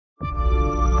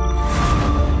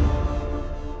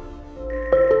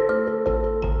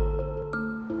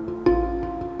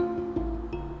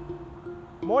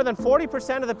More than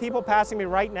 40% of the people passing me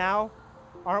right now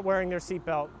aren't wearing their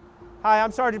seatbelt. Hi,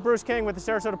 I'm Sergeant Bruce King with the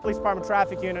Sarasota Police Department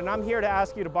Traffic Unit, and I'm here to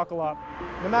ask you to buckle up.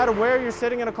 No matter where you're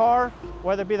sitting in a car,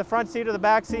 whether it be the front seat or the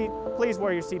back seat, please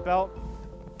wear your seatbelt.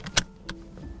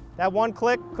 That one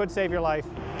click could save your life.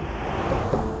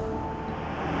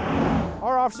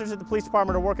 Our officers at the police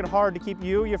department are working hard to keep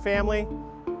you, your family,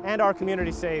 and our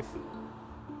community safe.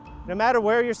 No matter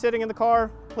where you're sitting in the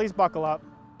car, please buckle up.